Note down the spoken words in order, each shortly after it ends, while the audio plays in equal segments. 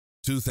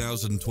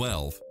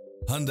2012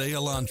 Hyundai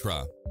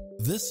Elantra.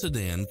 This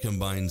sedan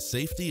combines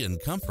safety and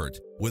comfort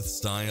with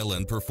style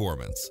and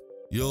performance.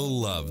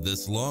 You'll love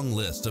this long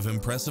list of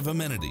impressive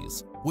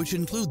amenities, which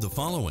include the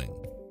following: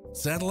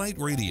 satellite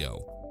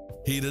radio,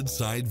 heated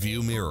side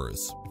view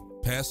mirrors,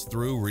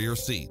 pass-through rear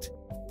seat,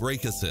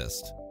 brake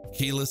assist,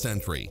 keyless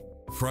entry,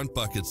 front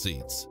bucket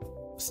seats,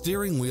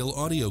 steering wheel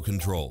audio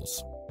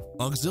controls,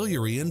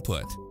 auxiliary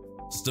input,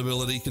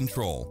 stability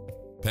control,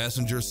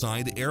 passenger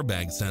side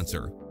airbag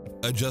sensor,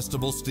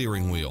 adjustable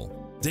steering wheel,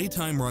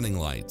 daytime running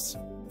lights,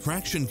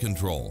 traction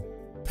control,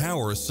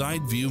 power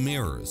side view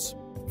mirrors,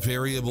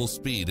 variable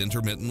speed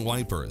intermittent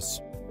wipers.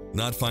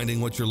 Not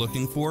finding what you're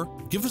looking for?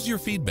 Give us your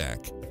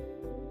feedback.